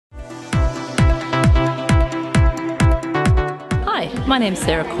My name's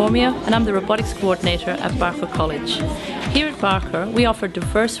Sarah Cormier and I'm the Robotics Coordinator at Barker College. Here at Barker, we offer a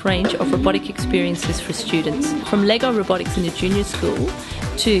diverse range of robotic experiences for students, from Lego robotics in the junior school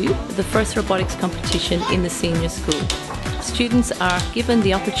to the first robotics competition in the senior school. Students are given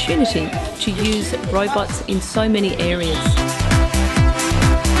the opportunity to use robots in so many areas.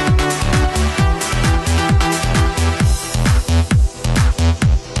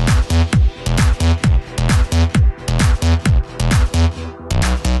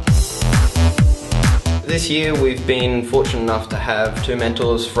 This year we've been fortunate enough to have two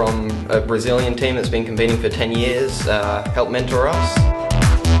mentors from a Brazilian team that's been competing for 10 years help mentor us.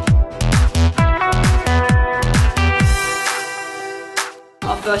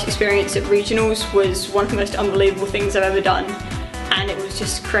 Our first experience at regionals was one of the most unbelievable things I've ever done, and it was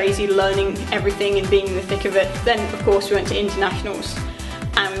just crazy learning everything and being in the thick of it. Then of course we went to internationals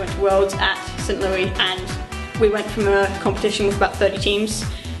and we went to Worlds at St. Louis, and we went from a competition with about 30 teams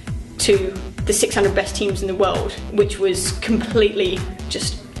to the 600 best teams in the world, which was completely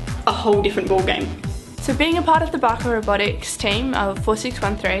just a whole different ballgame. So being a part of the Barker Robotics team of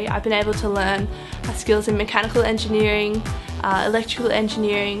 4613, I've been able to learn skills in mechanical engineering, electrical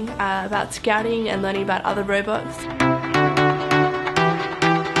engineering, about scouting and learning about other robots.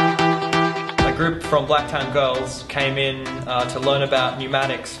 A group from Blacktown Girls came in to learn about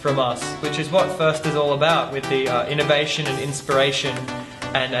pneumatics from us, which is what FIRST is all about, with the innovation and inspiration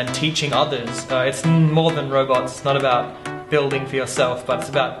and teaching others. It's more than robots. It's not about building for yourself, but it's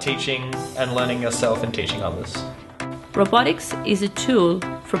about teaching and learning yourself and teaching others. Robotics is a tool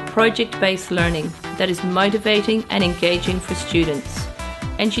for project-based learning that is motivating and engaging for students.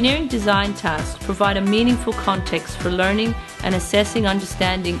 Engineering design tasks provide a meaningful context for learning and assessing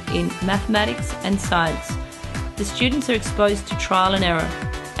understanding in mathematics and science. The students are exposed to trial and error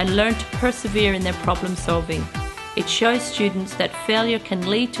and learn to persevere in their problem solving. It shows students that failure can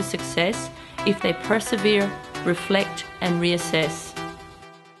lead to success if they persevere, reflect and reassess.